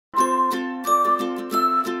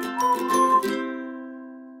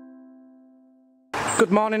Good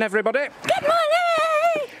morning, everybody. Good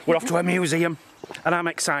morning! We're off to a museum, and I'm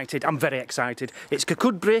excited. I'm very excited. It's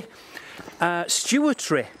Kirkcudbright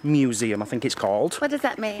Stewartry Museum, I think it's called. What does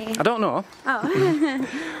that mean? I don't know. Oh.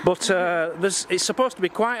 But it's supposed to be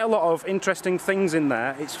quite a lot of interesting things in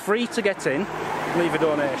there. It's free to get in. Leave a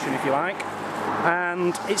donation if you like.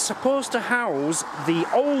 And it's supposed to house the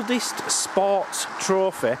oldest sports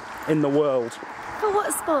trophy in the world. For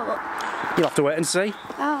what sport? You'll have to wait and see.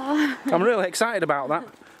 Oh. I'm really excited about that.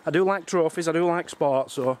 I do like trophies, I do like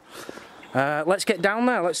sports, so let's get down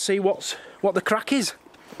there, let's see what the crack is.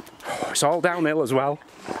 Oh, it's all downhill as well.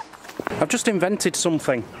 I've just invented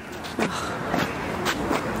something.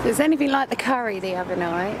 Is anything like the curry the other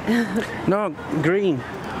night? No, green.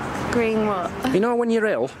 Green what? You know when you're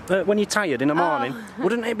ill, when you're tired in the morning,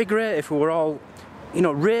 wouldn't it be great if we were all, you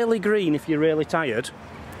know, really green if you're really tired,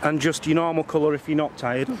 and just your normal colour if you're not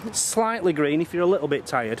tired, slightly green if you're a little bit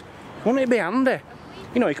tired? Wouldn't it be handy?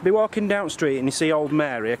 You know, you could be walking down the street and you see old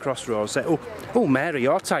Mary across the road, say, oh Mary,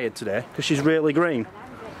 you're tired today, because she's really green.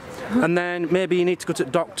 And then maybe you need to go to the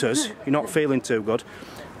doctor's, you're not feeling too good.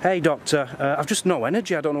 Hey doctor, I've just no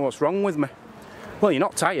energy, I don't know what's wrong with me. Well, you're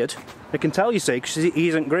not tired. They can tell, you see, because he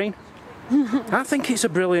isn't green. I think it's a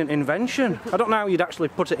brilliant invention. I don't know how you'd actually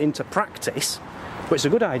put it into practice, but it's a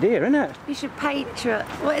good idea, isn't it? You should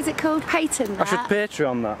what is it called? Patent that? I should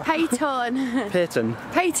Patreon that. Patent.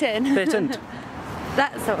 Patent.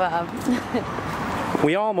 That's the one.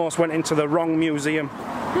 We almost went into the wrong museum.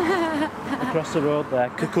 Across the road there,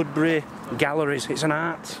 Kirkcudbright Galleries. It's an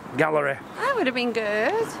art gallery. That would have been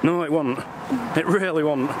good. No, it wasn't. It really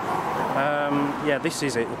wasn't. Yeah, this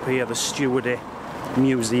is it up here, the Stewartry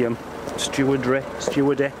Museum.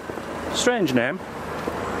 Stewardy. Strange name.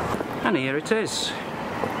 And here it is.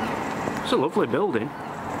 It's a lovely building.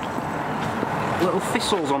 Little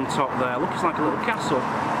thistles on top there. Looks like a little castle.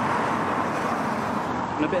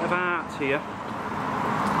 And a bit of art here.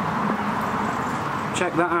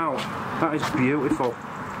 Check that out. That is beautiful.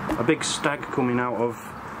 A big stag coming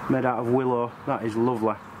made out of willow. That is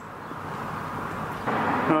lovely.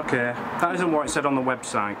 Okay, that isn't what it said on the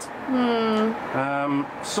website.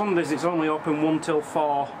 Sundays it's only open 1 till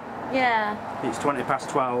 4. Yeah. It's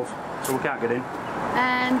 12:20, so we can't get in.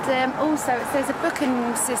 And also it says a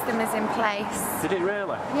booking system is in place. Did it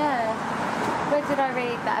really? Yeah. Where did I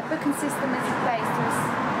read that? A booking system is in place to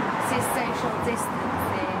assist social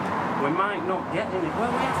distancing. We might not get in it. Well,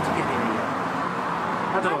 we have to get in here.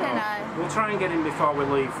 I don't know. We'll try and get in before we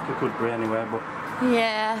leave Kirkcudbright anyway, but...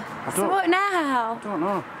 Yeah. So what now? I don't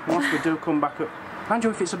know. Unless we do come back up. Mind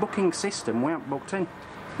you, if it's a booking system, we haven't booked in.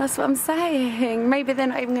 That's what I'm saying. Maybe they're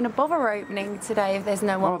not even going to bother opening today if there's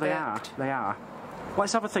no one booked. They are.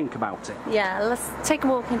 Let's have a think about it. Yeah, let's take a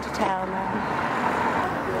walk into town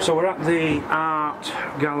then. So we're at the art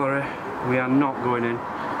gallery. We are not going in.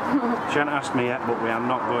 She hasn't asked me yet, but we are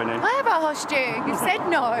not going in. I have asked you. You said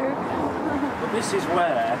no. But this is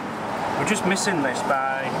where we're just missing this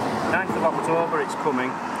by 9th of October. It's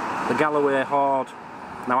coming. The Galloway Horde.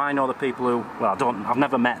 Now I know the people who. Well, I've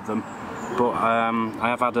never met them, but I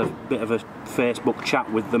have had a bit of a Facebook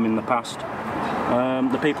chat with them in the past.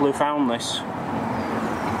 The people who found this,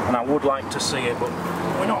 and I would like to see it, but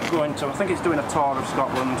we're not going to. I think it's doing a tour of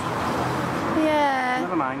Scotland. Yeah.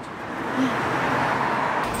 Never mind.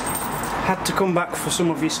 Had to come back for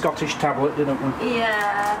some of your Scottish tablet, didn't we?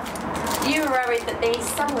 Yeah. You were worried that the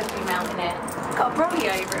sun would be melting it. It's got a brolly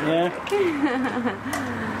over it. Yeah.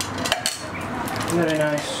 Very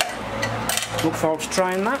nice. Look forward to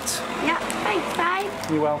trying that. Yeah, thanks, babe.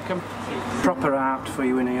 You're welcome. Proper art for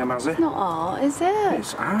you in here, Mazzy. It's not art, is it?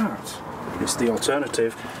 It's art. It's the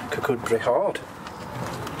alternative Kirkcudbright Horde.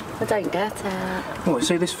 I don't get it. Well, you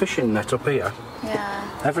see this fishing net up here?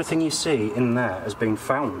 Yeah. Everything you see in there has been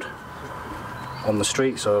found on the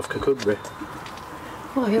streets of Kirkcudbright.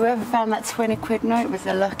 Well, whoever found that 20 quid note was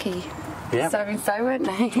a lucky so-and-so, weren't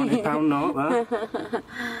they? £20 note there.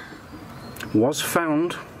 Was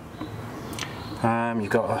found. You've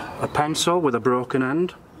got a pencil with a broken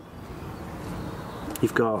end.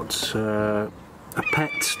 You've got a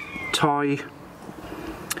pet toy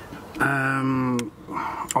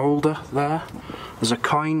holder there. There's a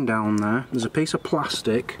coin down there. There's a piece of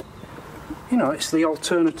plastic. You know, it's the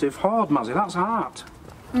alternative Horde, Mazzy. That's art.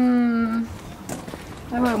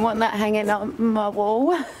 I won't want that hanging on my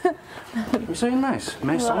wall. Have you seen this?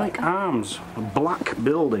 Masonic arms. A black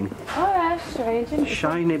building. Oh, that's strange, isn't it?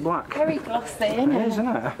 Shiny black. Very glossy, isn't it? Isn't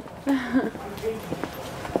it?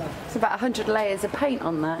 It's about 100 layers of paint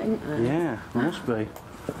on that, isn't there? Yeah, must be.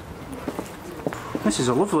 This is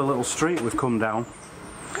a lovely little street we've come down.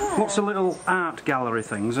 Lots of little art gallery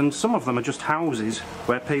things, and some of them are just houses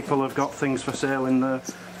where people have got things for sale in the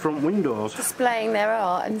front windows. Displaying their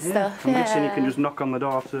art and stuff. I'm guessing you can just knock on the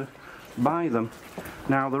door to buy them.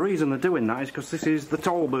 Now the reason they're doing that is because this is the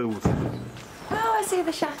toll booth. Oh, I see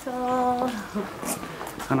the shuttle.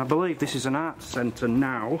 And I believe this is an art centre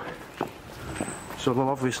now, so they'll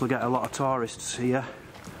obviously get a lot of tourists here.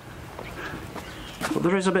 But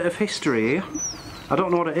there is a bit of history here. I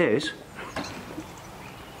don't know what it is,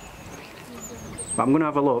 but I'm going to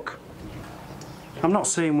have a look. I'm not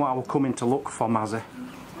seeing what I will come in to look for, Mazzy.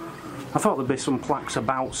 I thought there'd be some plaques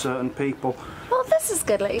about certain people. Well, this is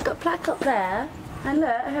good. Look, you've got a plaque up there. And look,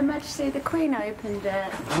 Her Majesty the Queen opened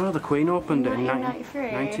it. Oh, the Queen opened it in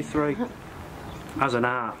 1993. 93. As an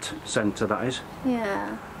art centre, that is.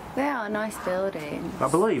 Yeah, they are nice buildings. I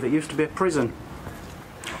believe it used to be a prison.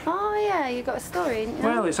 Oh yeah, you got a story, didn't you?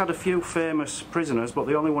 Well, it's had a few famous prisoners, but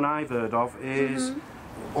the only one I've heard of is...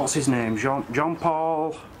 What's his name? John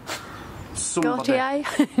Paul... somebody.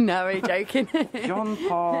 Gautier? No, are you joking? John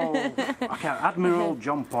Paul... Admiral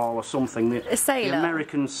John Paul or something. A sailor? The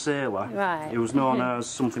American sailor. Right. He was known as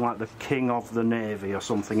something like the King of the Navy or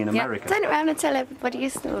something in America. Turn it around and tell everybody your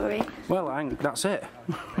story. Well, that's it.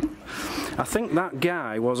 I think that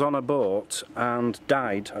guy was on a boat and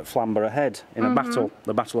died at Flamborough Head in a battle,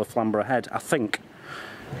 the Battle of Flamborough Head, I think.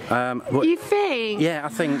 But, You think? yeah, I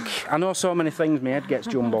think. I know so many things, my head gets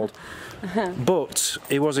jumbled. But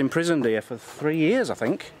he was imprisoned here for 3 years, I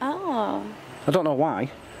think. Oh. I don't know why.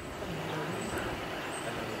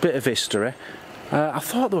 Bit of history. I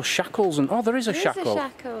thought there were shackles and... Oh, there is a shackle. There is a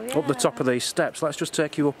shackle, yeah. Up the top of these steps. Let's just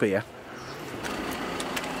take you up here.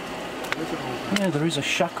 Yeah, there is a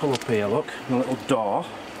shackle up here, look. A little door.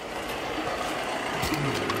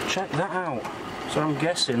 Check that out. So I'm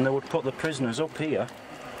guessing they would put the prisoners up here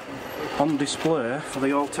on display for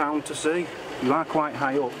the whole town to see. You are quite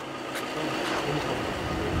high up.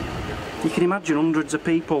 You can imagine hundreds of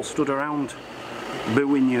people stood around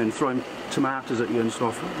booing you and throwing tomatoes at you and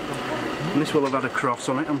stuff. And this will have had a cross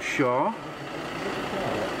on it, I'm sure.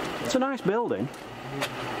 It's a nice building,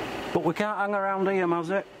 but we can't hang around here,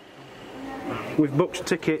 Mazzy. We've booked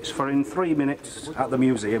tickets for in 3 minutes at the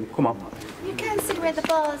museum. Come on. You can see where the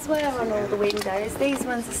bars were on all the windows. These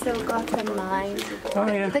ones are still got in mine. Oh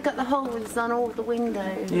yeah. They've got the holes on all the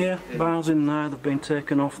windows. Yeah, bars in there, they've been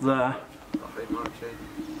taken off there.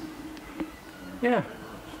 Yeah,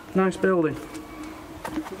 nice building.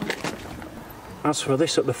 As for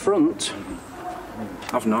this at the front,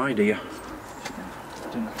 I've no idea.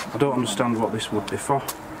 I don't understand what this would be for.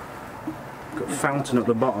 Got a fountain at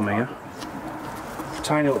the bottom here.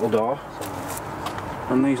 Tiny little door.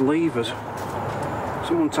 And these levers.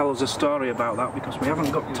 Someone tell us a story about that because we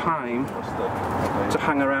haven't got time to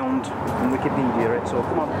hang around and Wikipedia it, so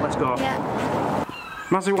come on, let's go. Yeah.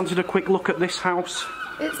 Mazzy wanted a quick look at this house.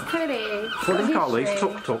 It's pretty. What do they call these?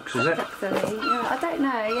 Tuk-tuks, is it? Actually, yeah, I don't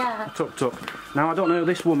know, yeah. Tuk-tuk. Now, I don't know who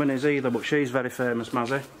this woman is either, but she's very famous,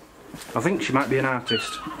 Mazzy. I think she might be an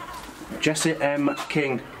artist. Jessie M.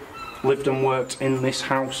 King lived and worked in this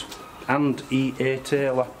house. And E.A.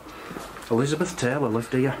 Taylor. Elizabeth Taylor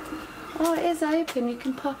lived here. Oh, it is open, you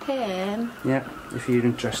can pop in. Yeah, if you're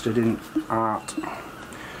interested in art.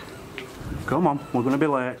 Come on, we're going to be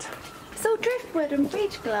late. It's all driftwood and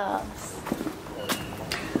beach glass.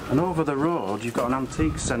 And over the road you've got an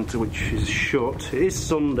antiques centre which is shut. It is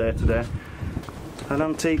Sunday today. An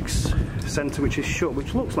antiques centre which is shut,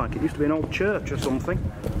 which looks like it used to be an old church or something.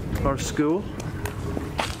 Or a school.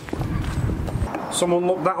 Someone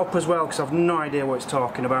looked that up as well because I've no idea what it's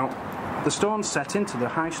talking about. The stones set into the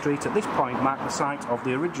high street at this point mark the site of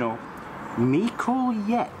the original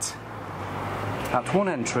Miquelette at one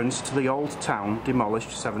entrance to the old town demolished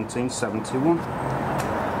 1771.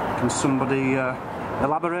 Can somebody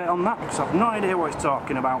elaborate on that? Because I've no idea what it's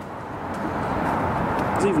talking about.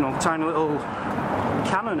 There's even a tiny little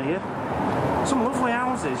cannon here. Some lovely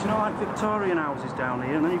houses, you know, like Victorian houses down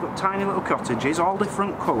here, and then you've got tiny little cottages, all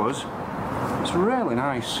different colours. It's really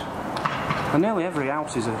nice. And nearly every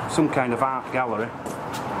house is some kind of art gallery.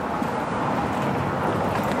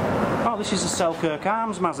 Oh, this is the Selkirk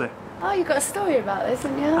Arms, Mazzy. Oh, you got a story about this,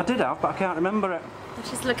 haven't you? I did have, but I can't remember it. I'm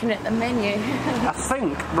just looking at the menu. I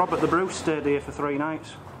think Robert the Bruce stayed here for 3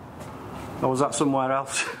 nights. Or was that somewhere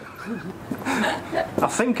else? I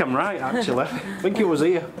think I'm right, actually. I think it was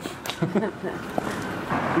here.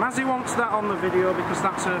 Mazzy wants that on the video because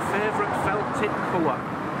that's her favourite felt tip colour.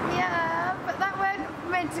 Yeah, but that weren't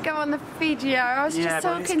meant to go on the video. I was just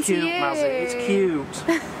talking it's cute, to you. Mazzy, it's cute.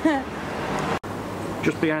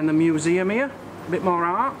 Just behind the museum here, a bit more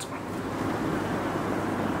art.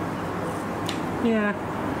 Yeah.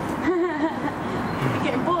 You're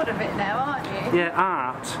getting of it now, aren't you? Yeah,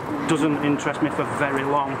 art doesn't interest me for very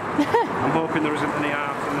long. I'm hoping there isn't any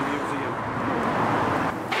art in the museum.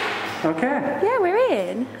 Okay. Yeah, we're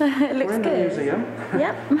in. It looks we're in good. The museum.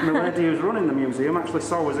 Yep. The lady who's running the museum actually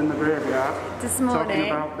saw us in the graveyard This morning. talking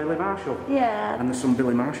about Billy Marshall. Yeah. And there's some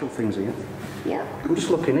Billy Marshall things here. Yep. I'm just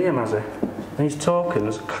looking here, Mazzy. These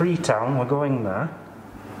tokens, Creetown, we're going there.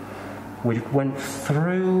 We went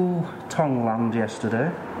through Tongland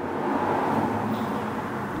yesterday.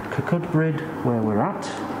 Kirkcudbright, where we're at.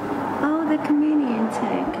 Oh, the communion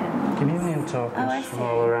tokens. Communion tokens from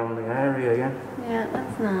all around the area, yeah. Yeah,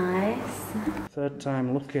 that's nice. Third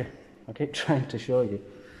time lucky. I keep trying to show you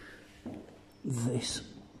this,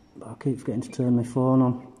 but I keep forgetting to turn my phone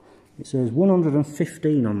on. It says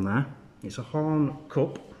 115 on there. It's a horn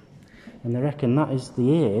cup, and they reckon that is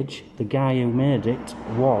the age the guy who made it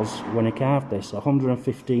was when he carved this,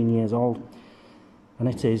 115 years old. And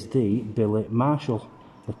it is the Billy Marshall,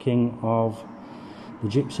 the king of the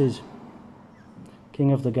gypsies,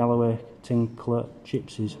 king of the Galloway Tinkler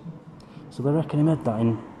gypsies. So they reckon he made that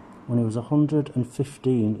when he was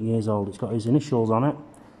 115 years old. It's got his initials on it,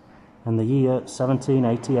 and the year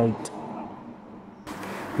 1788.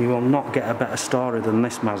 You will not get a better story than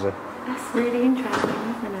this, Mazzy. That's really interesting,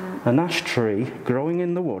 isn't it? An ash tree growing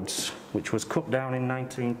in the woods, which was cut down in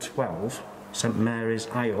 1912, St Mary's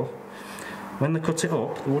Isle. When they cut it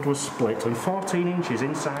up, the wood was split, and 14 inches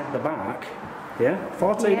inside the bark, yeah,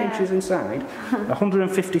 14 inches inside,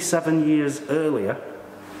 157 years earlier,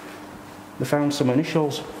 they found some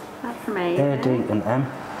initials. That's amazing. A, D and M.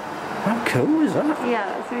 How cool is that? Yeah,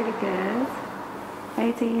 that's really good.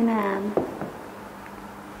 A, D and M.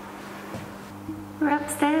 We're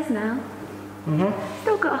upstairs now.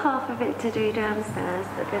 Still got half of it to do downstairs,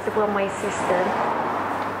 but there's a one-way system.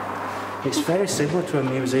 It's very similar to a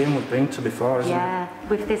museum we've been to before, isn't it? Yeah,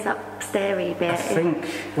 with this upstairs bit. I think,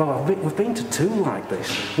 well, we've been to two like this.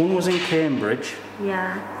 One was in Cambridge.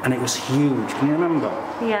 Yeah. And it was huge, can you remember?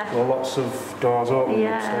 Yeah. There were lots of doors open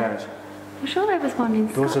upstairs. I'm sure there was one in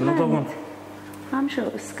Scotland. There was another one. I'm sure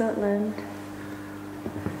it was Scotland.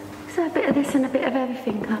 So a bit of this and a bit of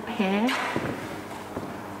everything up here.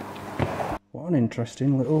 What an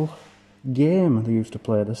interesting little game they used to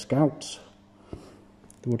play, the Scouts.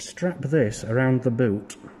 They would strap this around the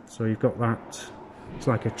boot, so you've got that, it's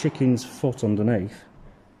like a chicken's foot underneath.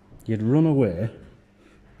 You'd run away,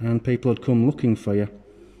 and people would come looking for you.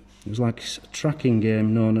 It was like a tracking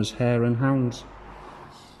game known as Hare and Hounds.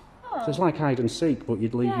 Oh. So it's like hide and seek, but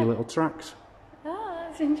you'd leave your little tracks. Oh,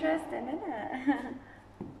 that's interesting, isn't it?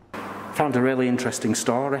 Found a really interesting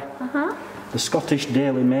story. The Scottish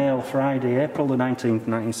Daily Mail, Friday, April the 19th,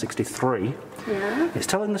 1963. Yeah. It's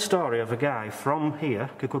telling the story of a guy from here,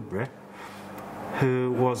 Kirkcudbright,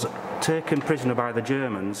 who was taken prisoner by the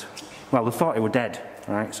Germans. Well, they thought he was dead,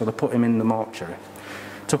 right? So they put him in the mortuary,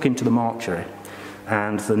 took him to the mortuary,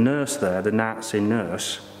 and the nurse there, the Nazi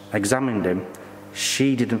nurse, examined him.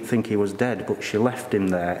 She didn't think he was dead, but she left him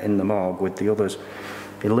there in the morgue with the others.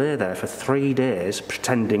 He lay there for 3 days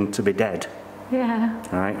pretending to be dead. Yeah.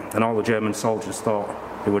 Right? And all the German soldiers thought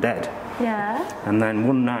he were dead. Yeah. And then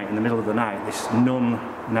one night, in the middle of the night, this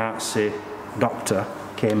non-Nazi doctor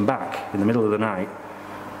came back in the middle of the night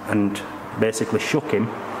and basically shook him.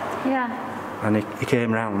 Yeah. And he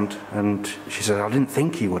came round and she said, I didn't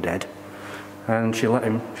think you were dead. And she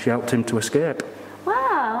helped him to escape.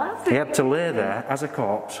 Wow, that's He had to lay there as a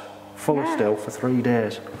corpse, full still, for 3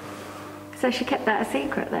 days. So she kept that a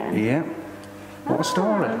secret then? Yeah. What a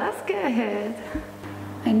story. That's good.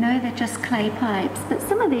 I know they're just clay pipes, but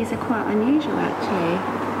some of these are quite unusual actually.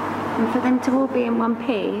 And for them to all be in one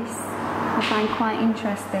piece, I find quite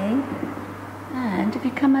interesting. And if you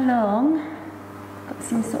come along, got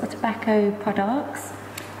some sort of tobacco products.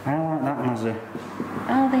 I like that, Mazzy.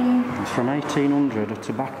 Oh, they... It's from 1800, a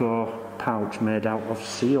tobacco pouch made out of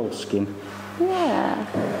seal skin. Yeah.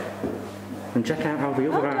 And check out how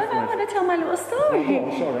the other half I want to tell my little story.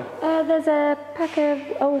 Oh, sorry. There's a pack of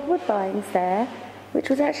old woodbines there, which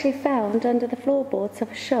was actually found under the floorboards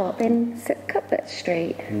of a shop in St Cuthbert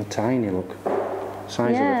Street. And the tiny look,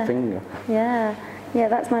 size of a finger. Yeah,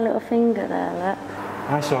 that's my little finger there, look.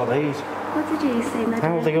 I saw these. What did you see?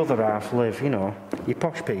 How the other half live, you know. You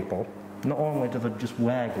posh people, not only do they just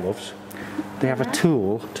wear gloves, they have a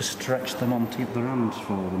tool to stretch them onto their hands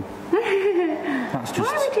for them. That's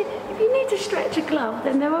just... Why would you... If you need to stretch a glove,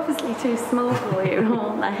 then they're obviously too small for you,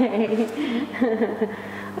 aren't they?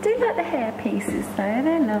 I do like the hair pieces though,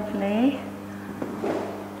 they're lovely.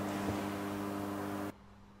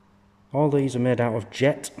 All these are made out of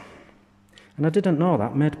jet. And I didn't know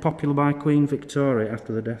that, made popular by Queen Victoria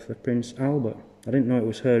after the death of Prince Albert. I didn't know it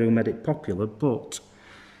was her who made it popular, but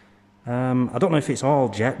I don't know if it's all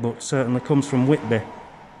jet, but certainly comes from Whitby.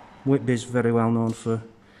 Whitby's very well known for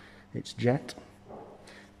its jet.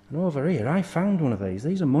 And over here, I found one of these.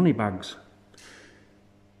 These are money bags.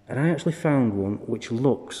 And I actually found one which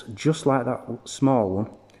looks just like that small one,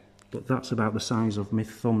 but that's about the size of my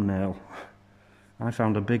thumbnail. I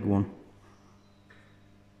found a big one.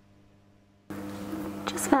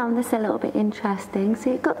 Just found this a little bit interesting.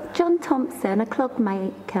 So you've got John Thompson, a clog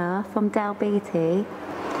maker from Dalbeattie.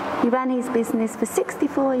 He ran his business for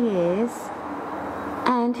 64 years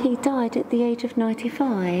and he died at the age of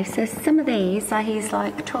 95. So some of these are his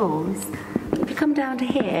like tools. If you come down to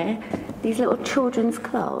here, these little children's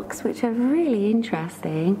clocks, which are really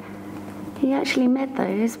interesting. He actually made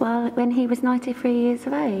those when he was 93 years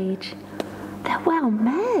of age. They're well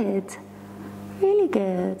made. Really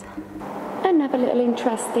good. Another little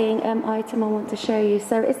interesting item I want to show you.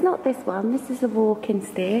 So it's not this one. This is a walking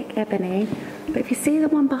stick, ebony. But if you see the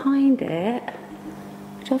one behind it,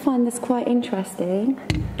 which I find this quite interesting,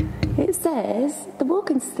 it says the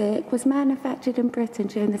walking stick was manufactured in Britain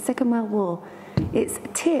during the Second World War. Its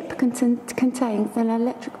tip contains an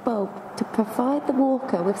electric bulb to provide the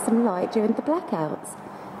walker with some light during the blackouts.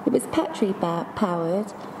 It was battery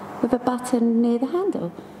powered with a button near the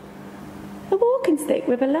handle. A walking stick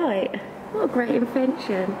with a light. What a great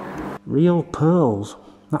invention. Real pearls.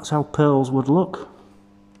 That's how pearls would look.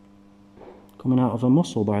 Coming out of a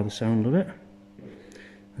mussel by the sound of it.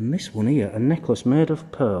 And this one here, a necklace made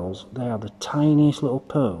of pearls. They are the tiniest little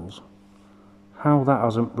pearls. How that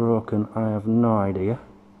hasn't broken, I have no idea.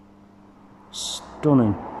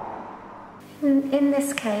 Stunning. In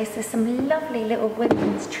this case, there's some lovely little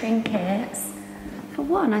women's trinkets. For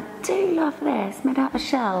one, I do love this, made out of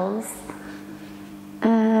shells.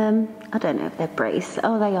 I don't know if they're bracelets.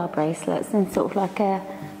 Oh, they are bracelets, and sort of like a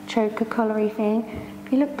choker collar-y thing.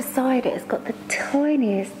 If you look beside it, it's got the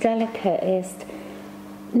tiniest, delicatest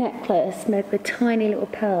necklace made with tiny little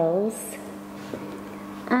pearls.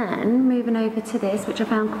 And moving over to this, which I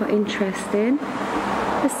found quite interesting,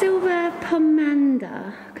 the silver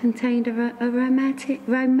pomander contained a aromatic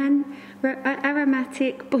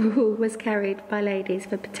ball was carried by ladies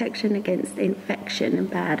for protection against infection and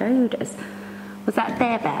bad odours. Was that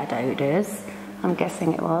their bad odours? I'm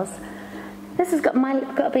guessing it was. This has got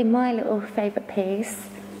to be my little favourite piece.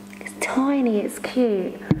 It's tiny, it's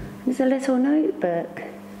cute. It's a little notebook.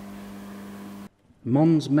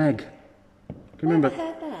 Mons Meg. Do you remember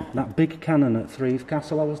heard that big cannon at Threave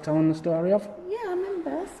Castle I was telling the story of? Yeah, I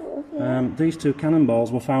remember, sort of, yeah. These two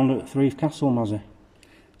cannonballs were found at Threave Castle, Mazzy.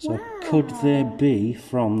 So wow. Could they be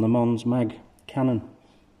from the Mons Meg cannon?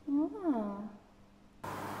 Oh.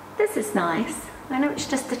 This is nice. I know it's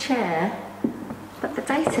just a chair, but the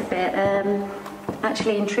date of it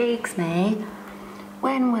actually intrigues me.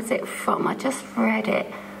 When was it from? I just read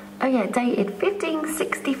it. Oh yeah, dated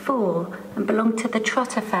 1564 and belonged to the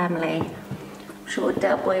Trotter family. I'm sure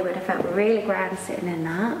Del Boy would have felt really grand sitting in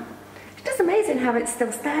that. It's just amazing how it's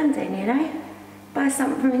still standing, you know? Buy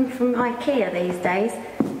something from IKEA these days,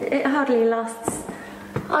 it hardly lasts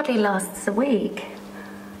a week.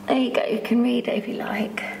 There you go, you can read it if you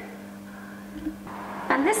like.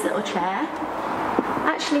 And this little chair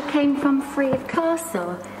actually came from Threave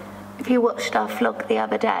Castle. If you watched our vlog the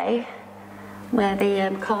other day, where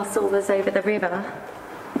the castle was over the river,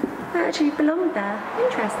 it actually belonged there.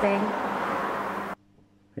 Interesting.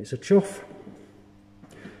 It's a chuff.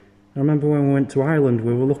 I remember when we went to Ireland,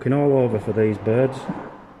 we were looking all over for these birds.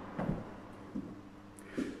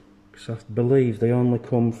 Because I believe they only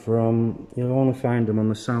come from, you'll only find them on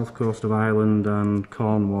the south coast of Ireland and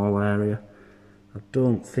Cornwall area. I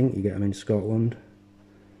don't think you get them in Scotland.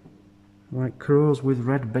 Like crows with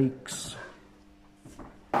red beaks.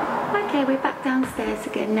 Okay, we're back downstairs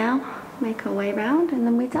again now. Make our way round and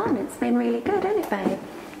then we're done. It's been really good, hasn't it, babe?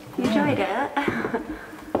 You enjoyed it?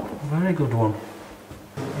 Very good one.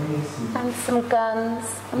 And some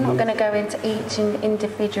guns. I'm not going to go into each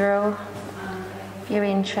individual. If you're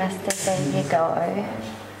interested, there you go.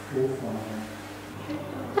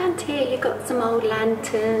 And here you've got some old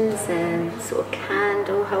lanterns and sort of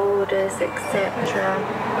candle holders, etc.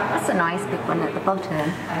 That's a nice big one at the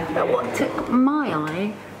bottom. But what took my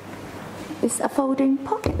eye is a folding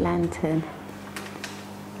pocket lantern.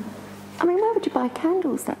 I mean, where would you buy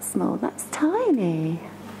candles that small? That's tiny.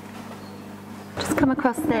 Just come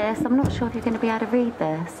across this. I'm not sure if you're going to be able to read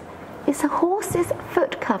this. It's a horse's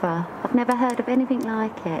foot cover. I've never heard of anything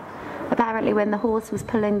like it. Apparently when the horse was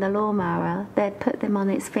pulling the lawnmower, they'd put them on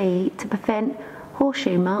its feet to prevent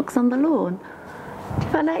horseshoe marks on the lawn. Do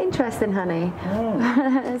you find that interesting, honey? Oh.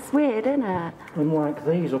 It's weird, isn't it? Unlike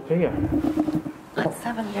these up here. Let's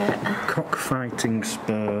have a look. Cockfighting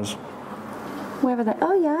spurs. Where are they?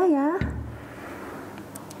 Oh, yeah, yeah.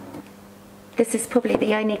 This is probably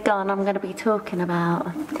the only gun I'm going to be talking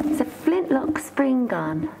about. It's a flintlock spring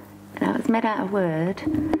gun. Now, it's made out of wood.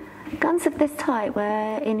 Guns of this type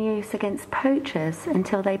were in use against poachers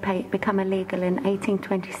until they become illegal in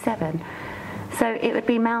 1827. So it would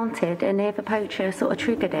be mounted, and if a poacher sort of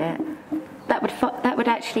triggered it, that would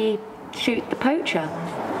actually shoot the poacher.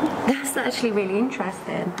 That's actually really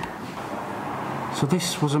interesting. So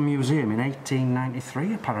this was a museum in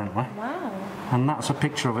 1893, apparently. Wow. And that's a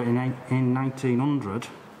picture of it in 1900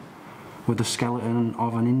 with the skeleton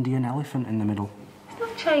of an Indian elephant in the middle. It's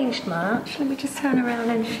not changed much. Let me just turn around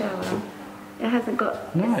and show them. It hasn't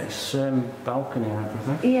got... No, it's balcony and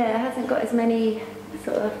everything. Yeah, it hasn't got as many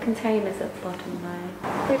sort of containers at the bottom though.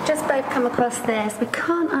 We've just both come across this. We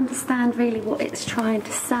can't understand really what it's trying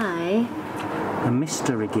to say. A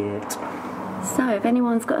mystery gate. So if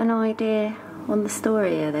anyone's got an idea on the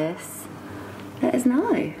story of this, let us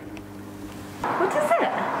know. What is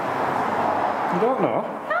it? You don't know?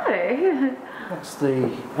 No. That's the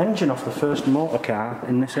engine off the first motor car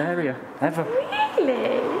in this area, ever.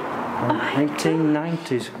 Really?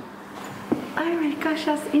 1890s. Oh my gosh,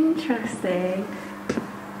 that's interesting.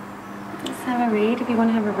 Let's have a read if you want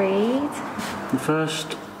to have a read. The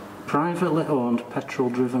first privately owned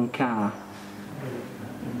petrol-driven car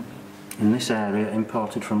in this area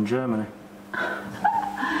imported from Germany.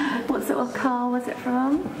 What sort of car was it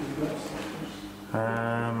from?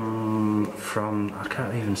 From, I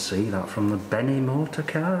can't even see that, from the Benny motor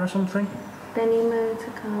car or something? Benny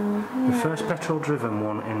motor car, yeah. The first petrol-driven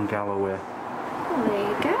one in Galloway. Well, there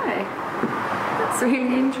you go. That's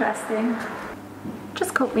really interesting.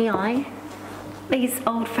 Just caught my eye. These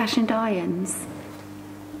old-fashioned irons.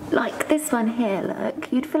 Like this one here,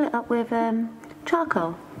 look. You'd fill it up with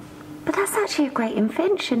charcoal. But that's actually a great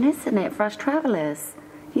invention, isn't it, for us travellers?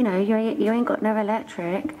 You know, you ain't got no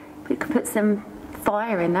electric. We could put some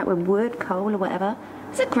fire in that with wood, coal or whatever.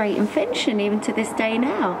 It's a great invention even to this day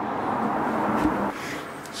now.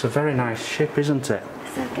 It's a very nice ship, isn't it?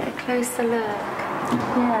 Let's get a closer look.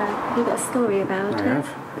 Yeah, you've got a story about it. I have.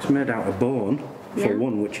 It's made out of bone, for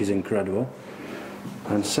one, which is incredible.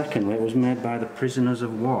 And secondly, it was made by the prisoners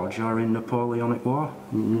of war during Napoleonic War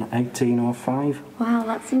in 1805. Wow,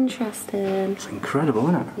 that's interesting. It's incredible,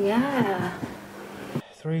 isn't it? Yeah.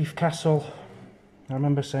 Threave Castle. I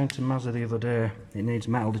remember saying to Mazzy the other day, it needs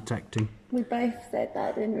metal detecting. We both said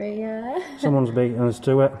that, didn't we? Yeah. Someone's beaten us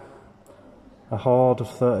to it. A hoard of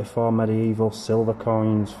 34 medieval silver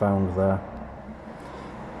coins found there.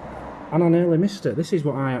 And I nearly missed it. This is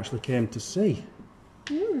what I actually came to see.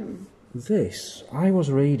 This, I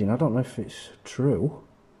was reading, I don't know if it's true,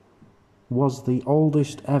 was the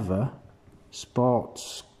oldest ever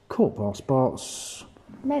sports cup or sports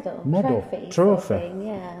Medal. Trophy. Sort of thing,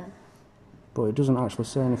 yeah. But it doesn't actually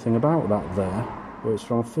say anything about that there. But it's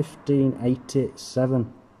from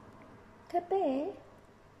 1587. Could be.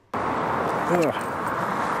 Ugh.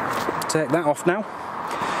 Take that off now.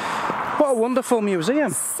 What a wonderful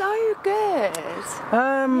museum. So good.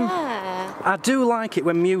 Yeah. I do like it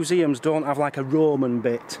when museums don't have like a Roman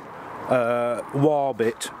bit, war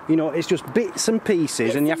bit. You know, it's just bits and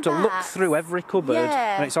pieces, and you have to look through every cupboard,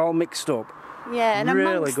 and it's all mixed up. Yeah, and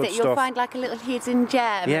really amongst good it stuff. You'll find like a little hidden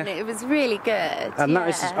gem, and it was really good. And that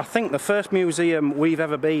is, I think, the first museum we've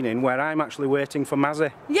ever been in where I'm actually waiting for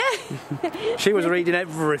Mazzy. Yeah. She was reading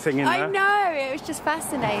everything in there. I know, it was just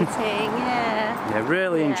fascinating, yeah. Yeah,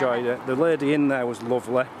 really enjoyed it. The lady in there was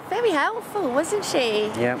lovely. Very helpful, wasn't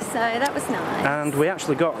she? Yeah. So that was nice. And we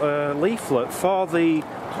actually got a leaflet for the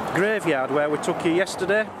graveyard where we took you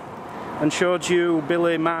yesterday and showed you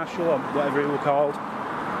Billy Marshall, or whatever it was called.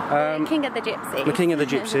 The King of the Gypsies. The King of the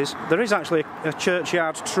Gypsies. There is actually a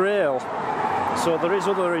churchyard trail, so there is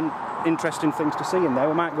other interesting things to see in there.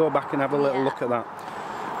 We might go back and have a little look at that.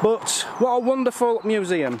 But what a wonderful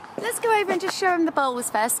museum. Let's go over and just show them the bowls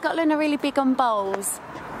first. Scotland are really big on bowls.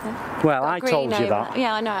 Well, I told you that.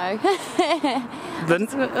 Yeah, I know.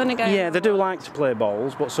 Yeah, they do like to play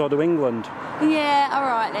bowls, but so do England. Yeah,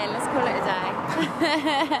 alright then, let's call it a day.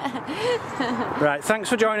 Right, thanks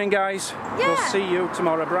for joining, guys. Yeah. We'll see you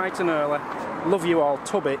tomorrow bright and early. Love you all,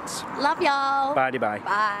 tubbits. Love y'all. Bye-bye.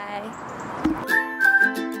 Bye.